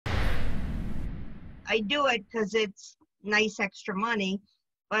I do it because it's nice extra money,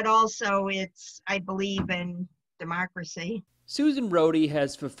 but also I believe in democracy. Susan Rohde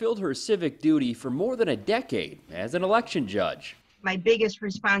has fulfilled her civic duty for more than a decade as an election judge. My biggest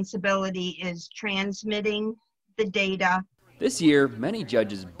responsibility is transmitting the data. This year, many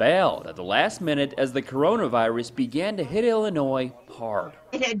judges bailed at the last minute as the coronavirus began to hit Illinois hard.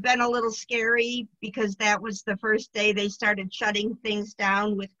 It had been a little scary because that was the first day they started shutting things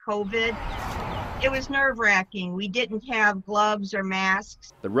down with COVID. It was nerve-wracking. We didn't have gloves or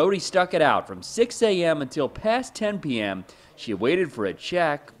masks. The Rohde stuck it out from 6 a.m. until past 10 p.m. She waited for a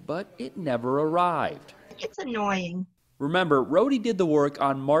check, but it never arrived. It's annoying. Remember, Rohde did the work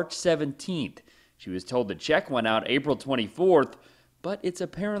on March 17th. She was told the check went out April 24th, but it's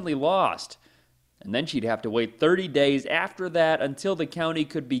apparently lost. And then she'd have to wait 30 days after that until the county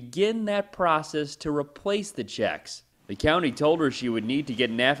could begin that process to replace the checks. The county told her she would need to get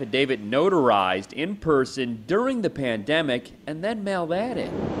an affidavit notarized in person during the pandemic and then mail that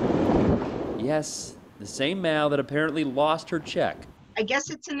in. Yes, the same mail that apparently lost her check. I guess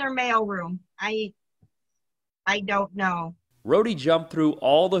it's in their mail room. I don't know. Rohde jumped through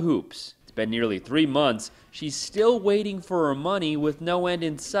all the hoops. It's been nearly 3 months. She's still waiting for her money with no end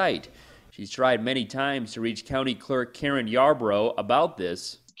in sight. She's tried many times to reach County Clerk Karen Yarbrough about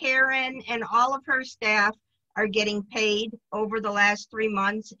this. Karen and all of her staff are getting paid over the last 3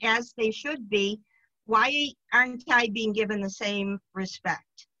 months, as they should be. Why aren't I being given the same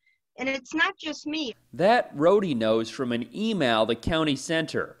respect? And it's not just me. That Rohde knows from an email the county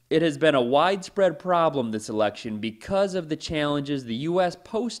sent her. It has been a widespread problem this election because of the challenges the U.S.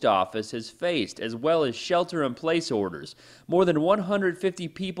 Post Office has faced, as well as shelter-in-place orders. More than 150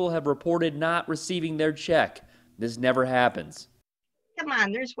 people have reported not receiving their check. This never happens. Come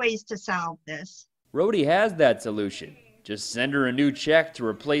on, there's ways to solve this. Rohde has that solution. Just send her a new check to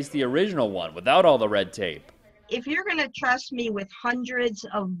replace the original one without all the red tape. If you're going to trust me with hundreds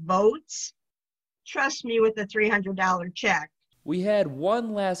of votes, trust me with a $300 check. We had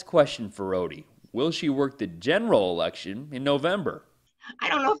one last question for Rohde. Will she work the general election in November? I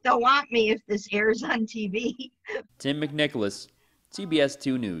don't know if they'll want me if this airs on TV. Tim McNicholas, CBS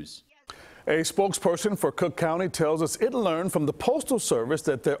 2 News. A spokesperson for Cook County tells us it learned from the Postal Service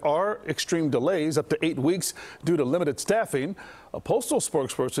that there are extreme delays up to 8 weeks due to limited staffing. A postal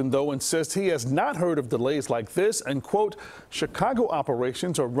spokesperson, though, insists he has not heard of delays like this and, quote, Chicago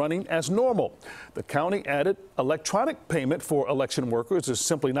operations are running as normal. The county added electronic payment for election workers is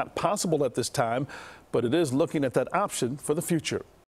simply not possible at this time, but it is looking at that option for the future.